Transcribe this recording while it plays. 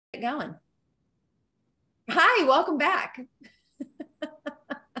it going. Hi, welcome back.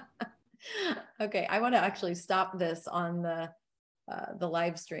 Okay, I want to actually stop this on the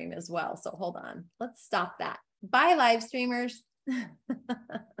live stream as well. So hold on, let's stop that. Bye, live streamers.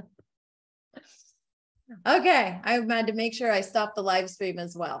 Okay, I had to make sure I stop the live stream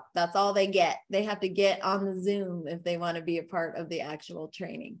as well. That's all they get. They have to get on the Zoom if they want to be a part of the actual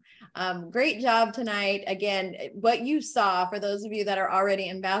training. Great job tonight. Again, what you saw, for those of you that are already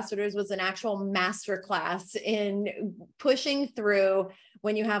ambassadors, was an actual masterclass in pushing through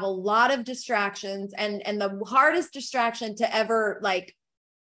when you have a lot of distractions, and the hardest distraction to ever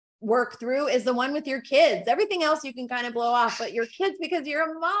work through is the one with your kids. Everything else you can kind of blow off, but your kids, because you're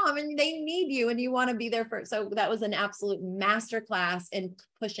a mom and they need you and you want to be there for. So that was an absolute masterclass in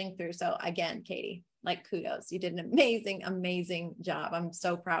pushing through. So again, Katie, kudos. You did an amazing, amazing job. I'm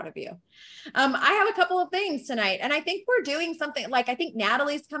so proud of you. I have a couple of things tonight, and I think we're doing something I think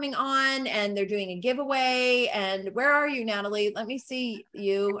Natalie's coming on and they're doing a giveaway. And where are you, Natalie? Let me see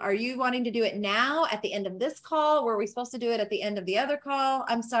you. Are you wanting to do it now at the end of this call? Were we supposed to do it at the end of the other call?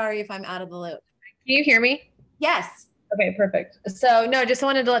 I'm sorry if I'm out of the loop. Can you hear me? Yes. Okay, perfect. So no, just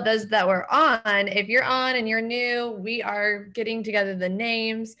wanted to let those that were on, if you're on and you're new, we are getting together the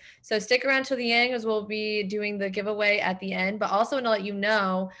names. So stick around till the end, because we'll be doing the giveaway at the end, but also to let you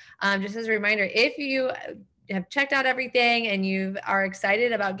know, just as a reminder, if you have checked out everything and you are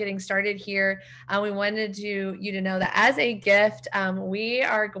excited about getting started here, we wanted you to know that as a gift, we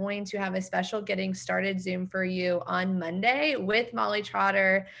are going to have a special getting started Zoom for you on Monday with Molly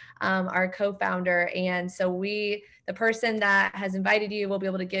Trotter, our co-founder. And so the person that has invited you will be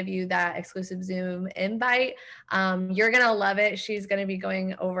able to give you that exclusive Zoom invite. You're going to love it. She's going to be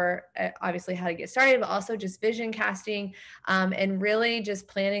going over obviously how to get started, but also just vision casting, and really just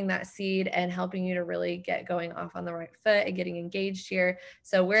planting that seed and helping you to really get going off on the right foot and getting engaged here.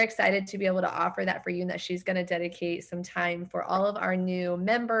 So we're excited to be able to offer that for you, and that she's going to dedicate some time for all of our new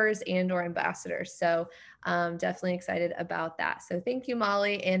members and or ambassadors. So definitely excited about that. So thank you,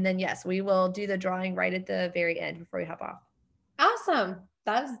 Molly. And then yes, we will do the drawing right at the very end before we hop off. Awesome.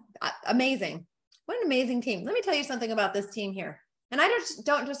 That's amazing. What an amazing team. Let me tell you something about this team here. And I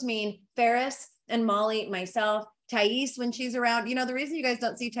don't just mean Ferris and Molly, myself, Thais, when she's around. The reason you guys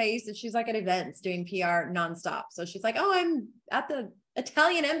don't see Thais is she's at events doing PR nonstop. So she's like, oh, I'm at the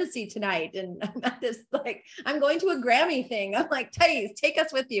Italian embassy tonight, and I'm at this, I'm going to a Grammy thing. I'm like, Thais, take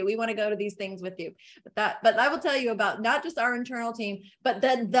us with you. We want to go to these things with you. But I will tell you about not just our internal team, but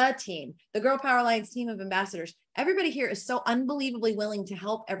the team, the Girl Power Alliance team of ambassadors. Everybody here is so unbelievably willing to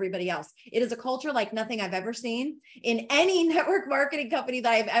help everybody else. It is a culture like nothing I've ever seen in any network marketing company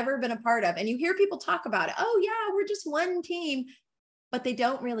that I've ever been a part of. And you hear people talk about it. Oh yeah, we're just one team, but they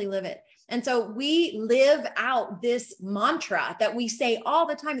don't really live it. And so we live out this mantra that we say all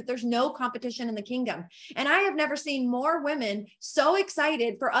the time, that there's no competition in the kingdom. And I have never seen more women so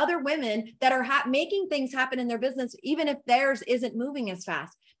excited for other women that are making things happen in their business, even if theirs isn't moving as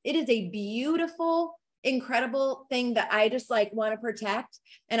fast. It is a beautiful, incredible thing that I just want to protect.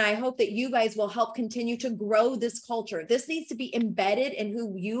 And I hope that you guys will help continue to grow this culture. This needs to be embedded in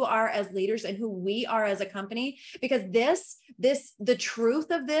who you are as leaders and who we are as a company, because the truth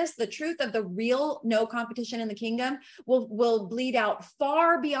of the real no competition in the kingdom will bleed out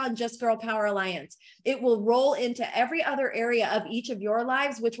far beyond just Girl Power Alliance. It will roll into every other area of each of your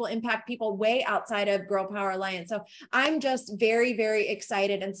lives, which will impact people way outside of Girl Power Alliance. So I'm just very, very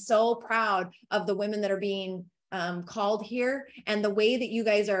excited and so proud of the women that are being called here, and the way that you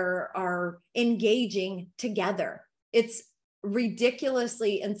guys are engaging together. It's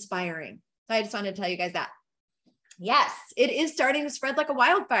ridiculously inspiring. So I just wanted to tell you guys that. Yes, it is starting to spread like a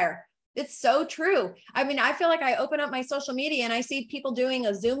wildfire. It's so true. I mean, I feel like I open up my social media and I see people doing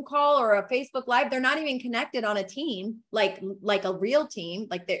a Zoom call or a Facebook Live. They're not even connected on a team, like a real team,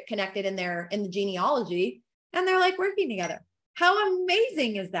 like they're connected in the genealogy, and they're working together. How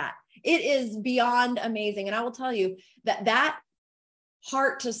amazing is that? It is beyond amazing. And I will tell you that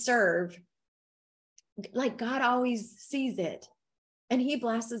heart to serve, God always sees it and he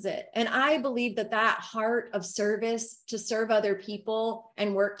blesses it. And I believe that heart of service to serve other people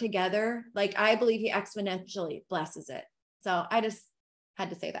and work together, I believe he exponentially blesses it. So I just had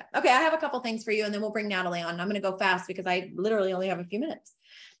to say that. Okay, I have a couple things for you, and then we'll bring Natalie on. I'm going to go fast because I literally only have a few minutes.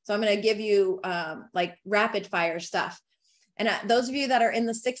 So I'm going to give you rapid fire stuff. And those of you that are in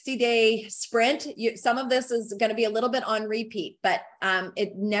the 60-day sprint, some of this is going to be a little bit on repeat, but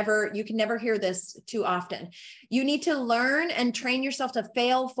you can never hear this too often. You need to learn and train yourself to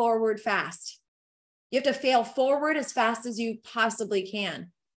fail forward fast. You have to fail forward as fast as you possibly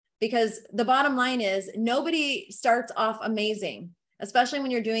can, because the bottom line is nobody starts off amazing. especially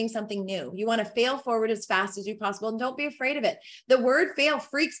when you're doing something new. You want to fail forward as fast as you possible, and don't be afraid of it. The word fail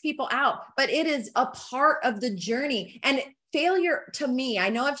freaks people out, but it is a part of the journey. And failure to me, I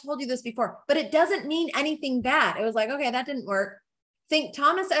know I've told you this before, but it doesn't mean anything bad. It was like, okay, that didn't work. Think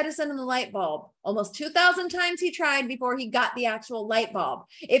Thomas Edison and the light bulb. Almost 2,000 times he tried before he got the actual light bulb.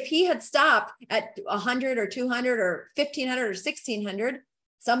 If he had stopped at 100 or 200 or 1,500 or 1,600,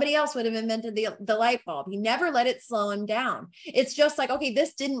 somebody else would have invented the light bulb. He never let it slow him down. It's just like, okay,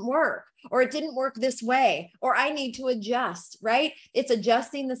 this didn't work, or it didn't work this way, or I need to adjust, right? It's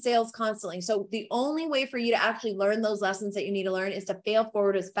adjusting the sails constantly. So the only way for you to actually learn those lessons that you need to learn is to fail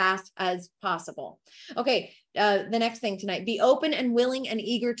forward as fast as possible. Okay, the next thing tonight, be open and willing and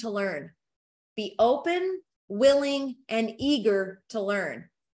eager to learn. Be open, willing, and eager to learn.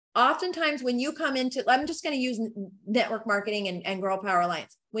 Oftentimes when you come into, I'm just going to use network marketing and Girl Power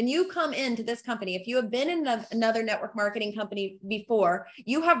Alliance. When you come into this company, if you have been in another network marketing company before,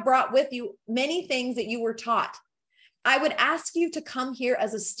 you have brought with you many things that you were taught. I would ask you to come here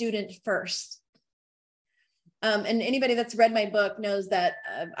as a student first. And anybody that's read my book knows that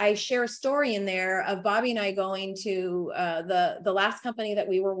I share a story in there of Bobby and I going to the last company that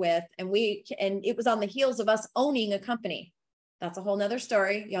we were with, and it was on the heels of us owning a company. That's a whole nother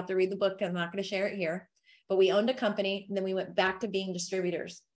story. You have to read the book. I'm not going to share it here, but we owned a company, and then we went back to being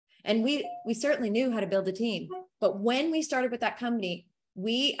distributors. And we certainly knew how to build a team. But when we started with that company,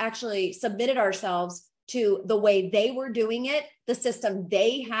 we actually submitted ourselves to the way they were doing it, the system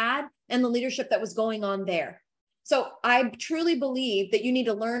they had, and the leadership that was going on there. So I truly believe that you need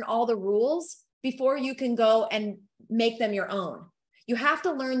to learn all the rules before you can go and make them your own. You have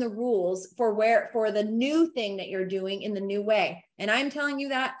to learn the rules for the new thing that you're doing in the new way. And I'm telling you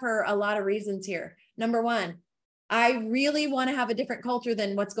that for a lot of reasons here. Number one, I really want to have a different culture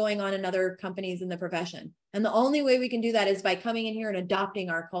than what's going on in other companies in the profession. And the only way we can do that is by coming in here and adopting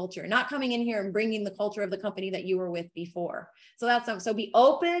our culture, not coming in here and bringing the culture of the company that you were with before. So be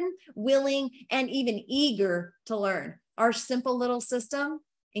open, willing, and even eager to learn. Our simple little system,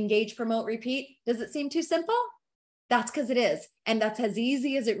 engage, promote, repeat. Does it seem too simple? That's because it is. And that's as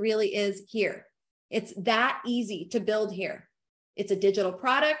easy as it really is here. It's that easy to build here. It's a digital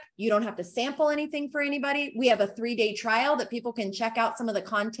product. You don't have to sample anything for anybody. We have a 3-day trial that people can check out some of the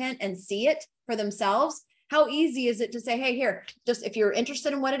content and see it for themselves. How easy is it to say, hey, here, just if you're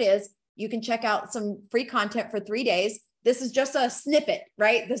interested in what it is, you can check out some free content for 3 days. This is just a snippet,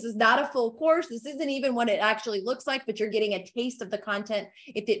 right? This is not a full course. This isn't even what it actually looks like, but you're getting a taste of the content.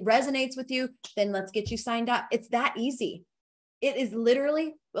 If it resonates with you, then let's get you signed up. It's that easy. It is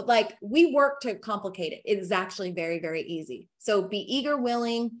literally like we work to complicate it. It is actually very, very easy. So be eager,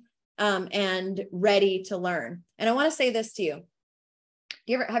 willing, and ready to learn. And I want to say this to you.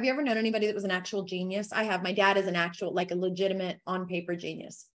 Have you ever known anybody that was an actual genius? I have. My dad is an actual, like a legitimate on paper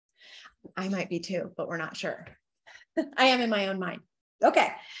genius. I might be too, but we're not sure. I am in my own mind. Okay.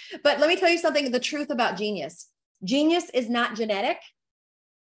 But let me tell you something, the truth about genius. Genius is not genetic.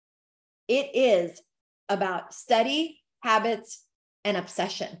 It is about study, habits, and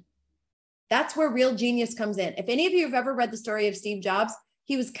obsession. That's where real genius comes in. If any of you have ever read the story of Steve Jobs,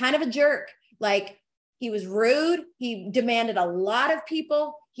 he was kind of a jerk. Like, he was rude. He demanded a lot of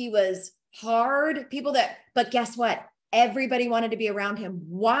people. He was hard. But guess what? Everybody wanted to be around him.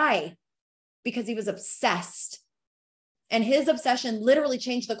 Why? Because he was obsessed. And his obsession literally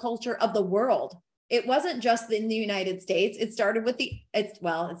changed the culture of the world. It wasn't just in the United States. It started with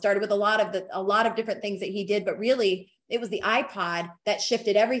a lot of different things that he did, but really it was the iPod that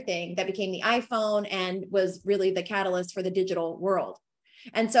shifted everything, that became the iPhone and was really the catalyst for the digital world.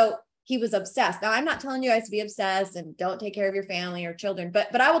 And so he was obsessed. Now, I'm not telling you guys to be obsessed and don't take care of your family or children,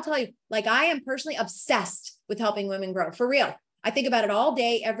 but I will tell you, like, I am personally obsessed with helping women grow, for real. I think about it all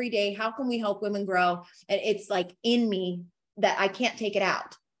day, every day. How can we help women grow? And it's like in me that I can't take it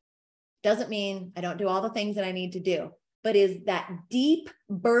out. Doesn't mean I don't do all the things that I need to do, but is that deep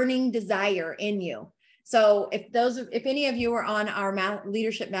burning desire in you. So if any of you were on our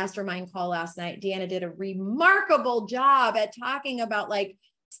leadership mastermind call last night, Deanna did a remarkable job at talking about like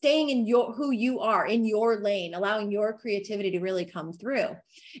staying in who you are in your lane, allowing your creativity to really come through.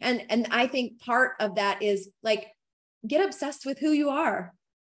 And I think part of that is like, get obsessed with who you are.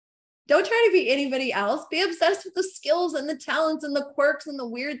 Don't try to be anybody else. Be obsessed with the skills and the talents and the quirks and the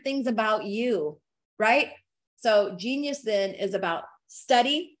weird things about you, right? So genius then is about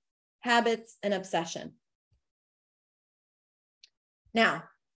study, habits, and obsession. Now,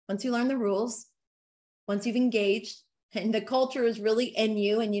 once you learn the rules, once you've engaged and the culture is really in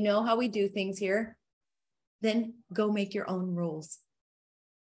you and you know how we do things here, then go make your own rules.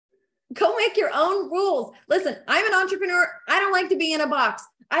 Go make your own rules. Listen, I'm an entrepreneur. I don't like to be in a box.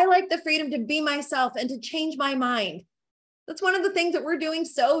 I like the freedom to be myself and to change my mind. That's one of the things that we're doing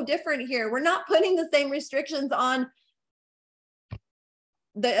so different here. We're not putting the same restrictions on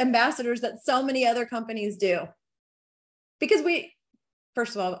the ambassadors that so many other companies do. Because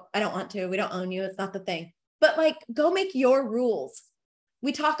first of all, I don't want to. We don't own you. It's not the thing. But like, go make your rules.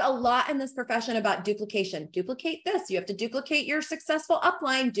 We talk a lot in this profession about duplication. Duplicate this. You have to duplicate your successful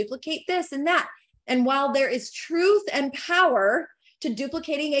upline, duplicate this and that. And while there is truth and power to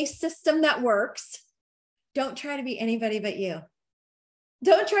duplicating a system that works, don't try to be anybody but you.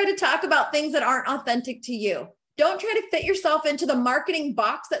 Don't try to talk about things that aren't authentic to you. Don't try to fit yourself into the marketing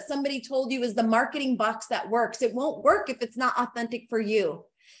box that somebody told you is the marketing box that works. It won't work if it's not authentic for you.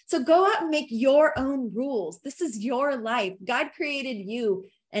 So go out and make your own rules. This is your life. God created you.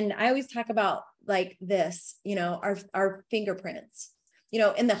 And I always talk about like this, our fingerprints,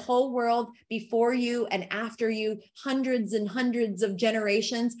 in the whole world before you and after you, hundreds and hundreds of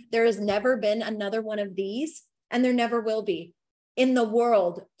generations, there has never been another one of these, and there never will be in the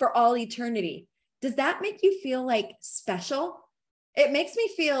world for all eternity. Does that make you feel like special? It makes me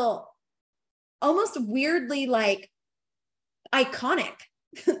feel almost weirdly like iconic.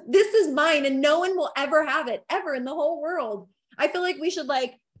 This is mine and no one will ever have it ever in the whole world. I feel like we should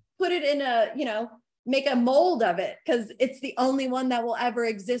like put it in make a mold of it because it's the only one that will ever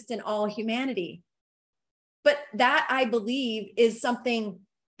exist in all humanity. But that, I believe, is something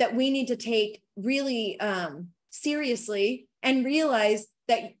that we need to take really seriously and realize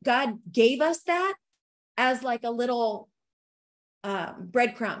that God gave us that as like a little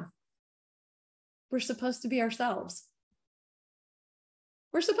breadcrumb. We're supposed to be ourselves.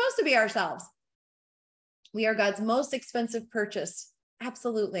 We're supposed to be ourselves. We are God's most expensive purchase.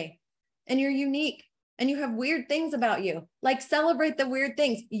 Absolutely. And you're unique and you have weird things about you. Like, celebrate the weird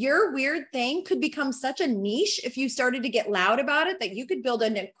things. Your weird thing could become such a niche if you started to get loud about it that you could build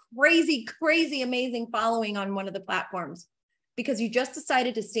a crazy, crazy, amazing following on one of the platforms because you just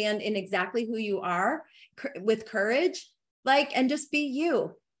decided to stand in exactly who you are with courage, and just be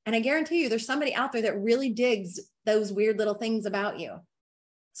you. And I guarantee you there's somebody out there that really digs those weird little things about you.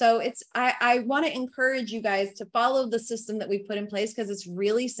 So I want to encourage you guys to follow the system that we put in place because it's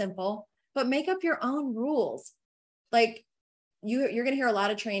really simple, but make up your own rules. Like you're going to hear a lot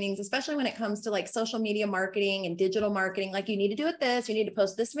of trainings, especially when it comes to like social media marketing and digital marketing. Like, you need to do it this, you need to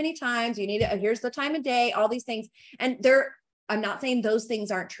post this many times, you need to, here's the time of day, all these things. And I'm not saying those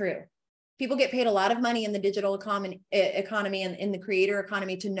things aren't true. People get paid a lot of money in the digital economy and in the creator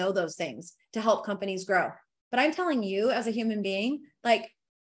economy to know those things, to help companies grow. But I'm telling you as a human being, like,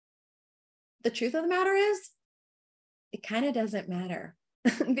 the truth of the matter is, it kind of doesn't matter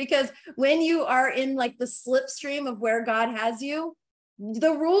because when you are in like the slipstream of where God has you,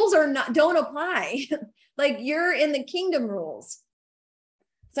 the rules don't apply. Like, you're in the kingdom rules.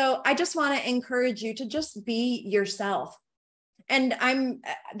 So I just want to encourage you to just be yourself. And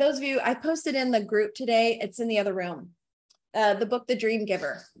those of you, I posted in the group today, it's in the other room, the book, The Dream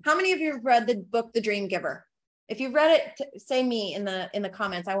Giver. How many of you have read the book, The Dream Giver? If you've read it, say me in the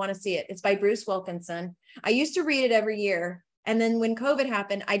comments. I want to see it. It's by Bruce Wilkinson. I used to read it every year. And then when COVID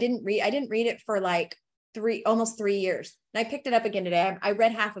happened, I didn't read it for like almost 3 years. And I picked it up again today. I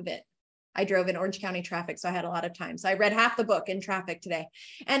read half of it. I drove in Orange County traffic, so I had a lot of time. So I read half the book in traffic today.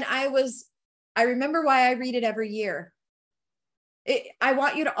 And I remember why I read it every year. I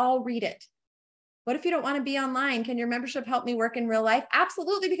want you to all read it. What if you don't want to be online? Can your membership help me work in real life?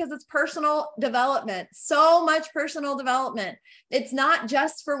 Absolutely, because it's personal development. So much personal development. It's not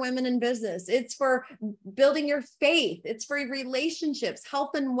just for women in business. It's for building your faith. It's for relationships,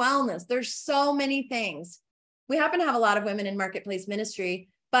 health and wellness. There's so many things. We happen to have a lot of women in marketplace ministry,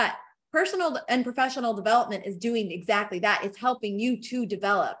 but personal and professional development is doing exactly that. It's helping you to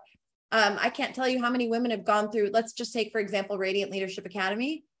develop. I can't tell you how many women have gone through, let's just take, for example, Radiant Leadership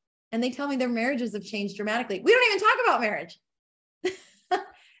Academy. And they tell me their marriages have changed dramatically. We don't even talk about marriage.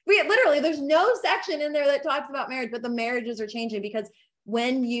 There's no section in there that talks about marriage, but the marriages are changing because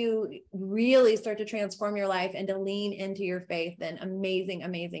when you really start to transform your life and to lean into your faith, then amazing,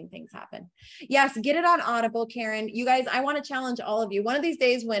 amazing things happen. Yes, get it on Audible, Karen. You guys, I want to challenge all of you. One of these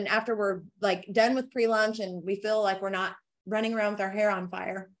days when after we're like done with pre-lunch and we feel like we're not running around with our hair on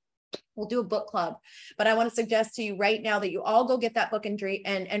fire, we'll do a book club. But I want to suggest to you right now that you all go get that book and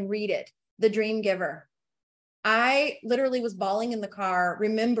read it, The Dream Giver. I literally was bawling in the car,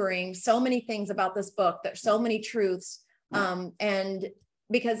 remembering so many things about this book. There's so many truths. And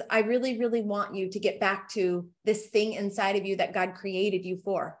because I really, really want you to get back to this thing inside of you that God created you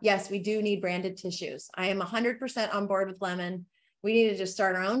for. Yes, we do need branded tissues. I am 100% on board with Lemon. We need to just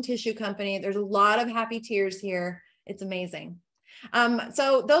start our own tissue company. There's a lot of happy tears here. It's amazing.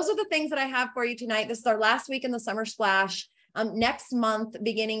 So those are the things that I have for you tonight. This is our last week in the Summer Splash. Next month,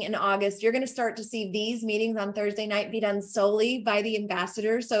 beginning in August, you're going to start to see these meetings on Thursday night be done solely by the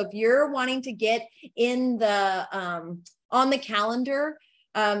ambassadors. So if you're wanting to get in the on the calendar,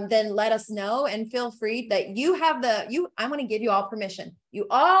 then let us know, and feel free that you have I want to give you all permission. You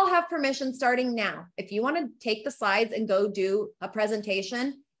all have permission starting now. If you want to take the slides and go do a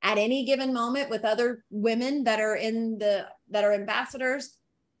presentation at any given moment with other women that are ambassadors,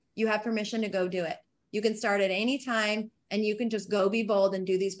 you have permission to go do it. You can start at any time, and you can just go be bold and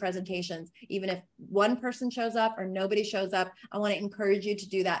do these presentations. Even if one person shows up or nobody shows up, I want to encourage you to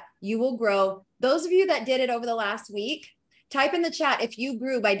do that. You will grow. Those of you that did it over the last week, type in the chat if you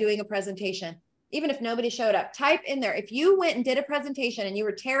grew by doing a presentation. Even if nobody showed up, type in there. If you went and did a presentation and you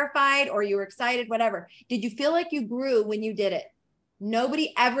were terrified or you were excited, whatever, did you feel like you grew when you did it?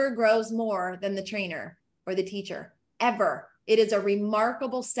 Nobody ever grows more than the trainer or the teacher, ever. It is a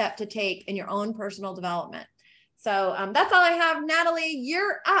remarkable step to take in your own personal development. So that's all I have. Natalie,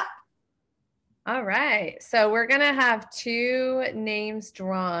 you're up. All right. So we're going to have 2 names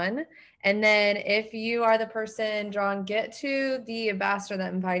drawn. And then if you are the person drawn, get to the ambassador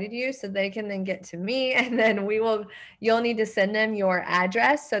that invited you so they can then get to me. And then you'll need to send them your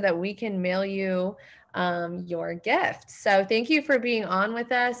address so that we can mail you your gift. So thank you for being on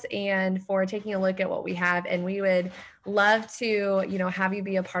with us and for taking a look at what we have. And we would love to, have you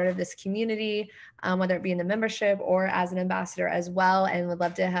be a part of this community, whether it be in the membership or as an ambassador as well. And would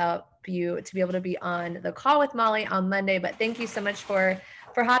love to help you to be able to be on the call with Molly on Monday. But thank you so much for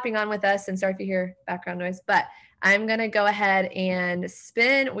hopping on with us, and sorry if you hear background noise, but I'm going to go ahead and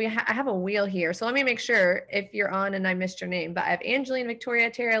spin. I have a wheel here. So let me make sure if you're on and I missed your name, but I have Angeline,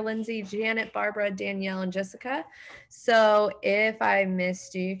 Victoria, Tara, Lindsay, Janet, Barbara, Danielle, and Jessica. So if I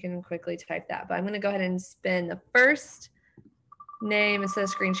missed you, you can quickly type that, but I'm going to go ahead and spin the first name. Instead of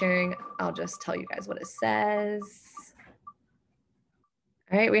screen sharing, I'll just tell you guys what it says.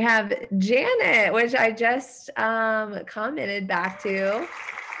 All right, we have Janet, which I just commented back to.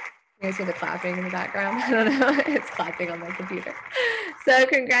 You guys hear the clapping in the background? I don't know. It's clapping on my computer. So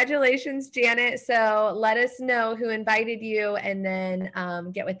congratulations, Janet. So let us know who invited you, and then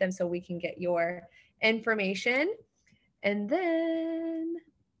get with them so we can get your information. And then,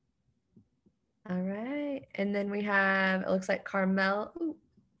 all right. And then we have, it looks like Carmel. Ooh,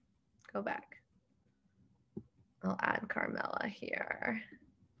 go back. I'll add Carmela here.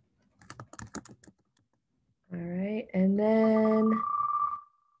 All right. And then,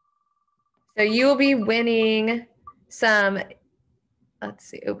 so you will be winning some, let's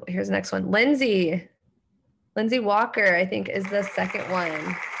see. Oh, here's the next one. Lindsay Walker, I think, is the second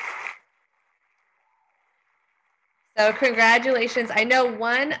one. So congratulations. I know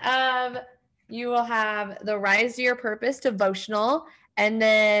one of you will have the Rise to Your Purpose devotional. And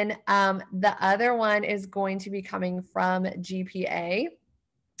then the other one is going to be coming from GPA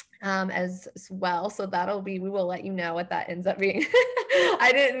as well. So we will let you know what that ends up being.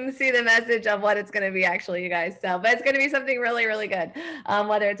 I didn't see the message of what it's going to be actually, you guys. So, but it's going to be something really, really good.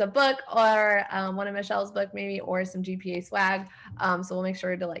 Whether it's a book or one of Michelle's book maybe, or some GPA swag. So we'll make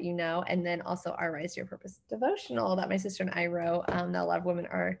sure to let you know. And then also our Rise to Your Purpose devotional that my sister and I wrote that a lot of women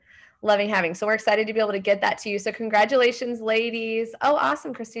are loving having. So we're excited to be able to get that to you. So congratulations, ladies. Oh,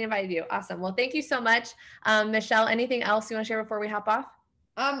 awesome. Christine invited you. Awesome. Well, thank you so much. Michelle, anything else you want to share before we hop off?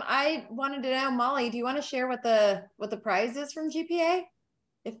 I wanted to know, Molly, do you want to share what the prize is from GPA?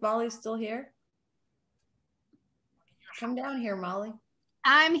 If Molly's still here. Come down here, Molly.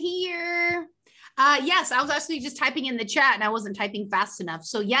 I'm here. Yes, I was actually just typing in the chat and I wasn't typing fast enough.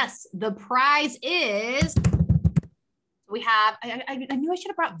 So yes, the prize is, we have, I knew I should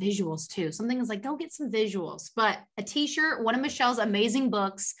have brought visuals too. Something is like, go get some visuals, but a t-shirt, one of Michelle's amazing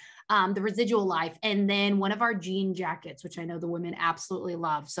books, The Residual Life, and then one of our jean jackets, which I know the women absolutely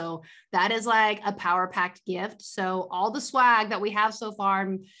love. So that is like a power packed gift. So all the swag that we have so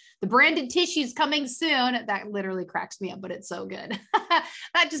far, the branded tissues coming soon, that literally cracks me up, but it's so good.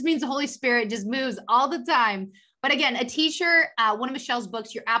 That just means the Holy Spirit just moves all the time. But again, a t-shirt, one of Michelle's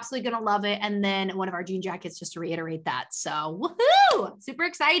books, you're absolutely going to love it. And then one of our jean jackets, just to reiterate that. So woohoo, super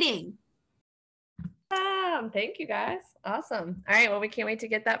exciting. Thank you guys. Awesome. All right. Well, we can't wait to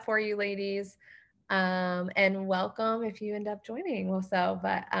get that for you, ladies. And welcome if you end up joining. Well,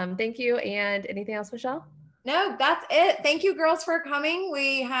 but thank you. And anything else, Michelle? No, that's it. Thank you, girls, for coming.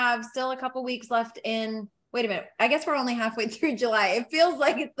 We have still a couple weeks left in, wait a minute. I guess we're only halfway through July. It feels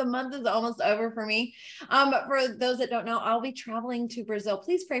like the month is almost over for me. But for those that don't know, I'll be traveling to Brazil.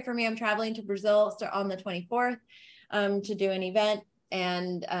 Please pray for me. I'm traveling to Brazil on the 24th. to do an event.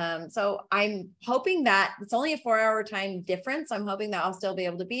 And so I'm hoping that it's only a 4-hour time difference. I'm hoping that I'll still be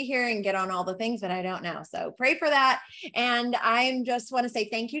able to be here and get on all the things, but I don't know. So pray for that. And I just want to say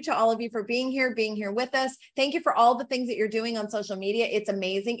thank you to all of you for being here with us. Thank you for all the things that you're doing on social media. It's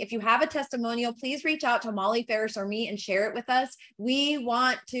amazing. If you have a testimonial, please reach out to Molly Ferris or me and share it with us. We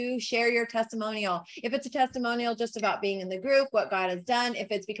want to share your testimonial. If it's a testimonial just about being in the group, what God has done, if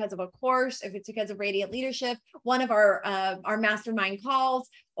it's because of a course, if it's because of Radiant Leadership, one of our mastermind calls,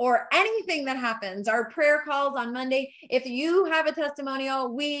 or anything that happens, our prayer calls on Monday. If you have a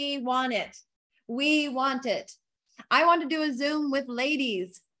testimonial, we want it. We want it. I want to do a Zoom with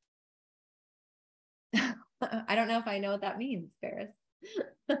ladies. I don't know if I know what that means, Ferris.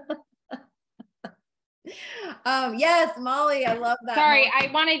 Yes, Molly, I love that. Sorry,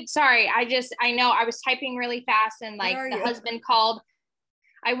 Molly. I know I was typing really fast and like the husband called.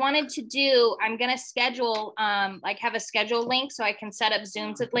 I'm going to schedule, have a schedule link so I can set up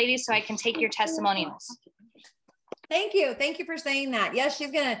Zooms with ladies so I can take your testimonials. Thank you. Thank you for saying that. Yes,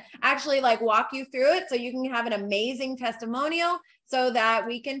 she's going to actually walk you through it so you can have an amazing testimonial so that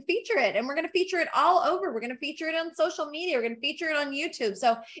we can feature it. And we're going to feature it all over. We're going to feature it on social media. We're going to feature it on YouTube.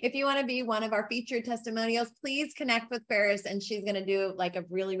 So if you want to be one of our featured testimonials, please connect with Ferris and she's going to do a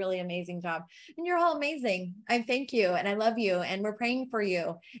really, really amazing job. And you're all amazing. I thank you and I love you and we're praying for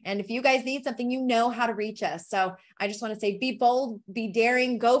you. And if you guys need something, you know how to reach us. So I just want to say, be bold, be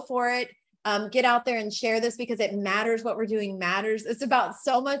daring, go for it. Get out there and share this because it matters. What we're doing matters. It's about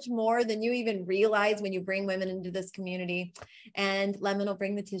so much more than you even realize when you bring women into this community, and Lemon will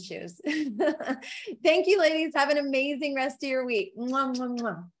bring the tissues. Thank you, ladies. Have an amazing rest of your week. Mwah, mwah,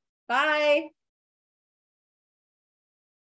 mwah. Bye.